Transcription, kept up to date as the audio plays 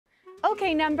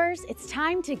Okay, numbers, it's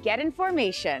time to get in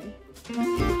formation.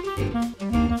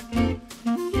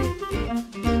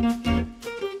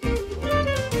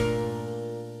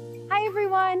 Hi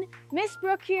everyone, Miss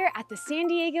Brooke here at the San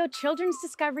Diego Children's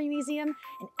Discovery Museum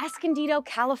in Escondido,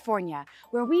 California,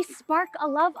 where we spark a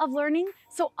love of learning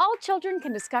so all children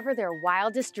can discover their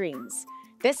wildest dreams.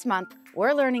 This month,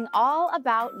 we're learning all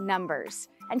about numbers.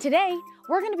 And today,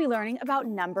 we're going to be learning about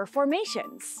number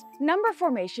formations. Number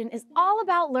formation is all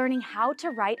about learning how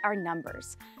to write our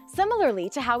numbers, similarly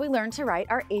to how we learn to write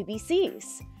our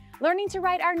ABCs. Learning to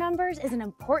write our numbers is an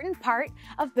important part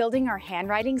of building our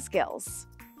handwriting skills.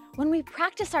 When we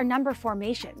practice our number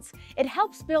formations, it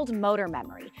helps build motor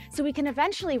memory, so we can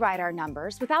eventually write our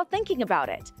numbers without thinking about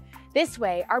it. This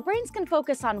way, our brains can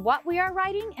focus on what we are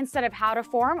writing instead of how to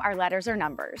form our letters or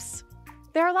numbers.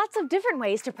 There are lots of different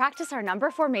ways to practice our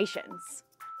number formations.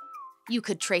 You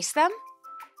could trace them,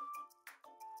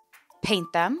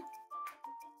 paint them,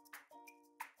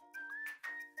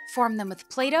 form them with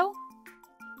Play-Doh,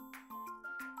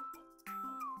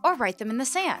 or write them in the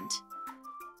sand.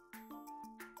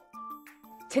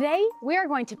 Today, we are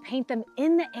going to paint them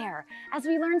in the air as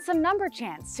we learn some number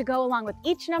chants to go along with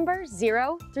each number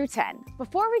 0 through 10.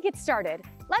 Before we get started,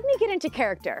 let me get into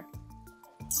character.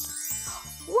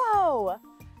 Whoa!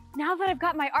 Now that I've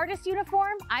got my artist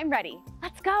uniform, I'm ready.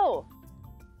 Let's go!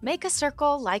 Make a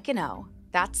circle like an O.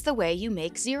 That's the way you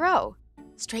make 0.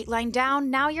 Straight line down,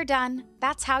 now you're done.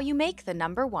 That's how you make the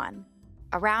number 1.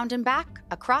 Around and back,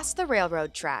 across the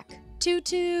railroad track. 2,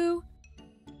 2.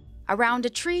 Around a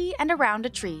tree and around a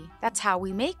tree. That's how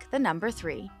we make the number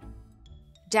 3.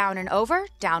 Down and over,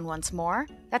 down once more.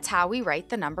 That's how we write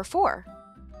the number 4.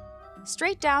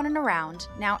 Straight down and around,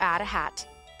 now add a hat.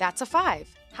 That's a 5.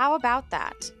 How about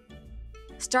that?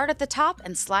 Start at the top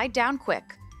and slide down quick.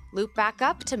 Loop back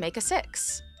up to make a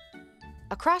 6.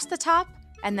 Across the top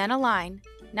and then a line.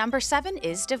 Number 7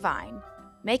 is divine.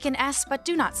 Make an S but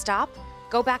do not stop.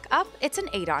 Go back up, it's an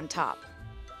 8 on top.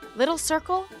 Little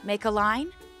circle, make a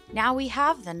line. Now we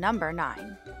have the number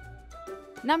 9.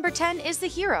 Number 10 is the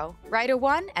hero. Write a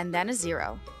 1 and then a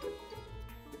 0.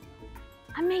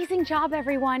 Amazing job,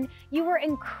 everyone. You were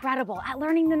incredible at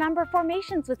learning the number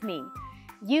formations with me.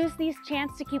 Use these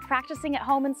chants to keep practicing at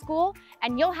home and school,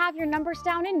 and you'll have your numbers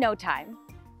down in no time.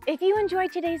 If you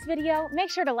enjoyed today's video, make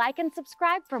sure to like and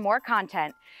subscribe for more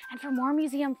content. And for more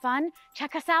museum fun,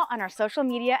 check us out on our social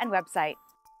media and website.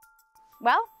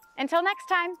 Well, until next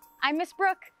time, I'm Miss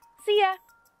Brooke. See ya!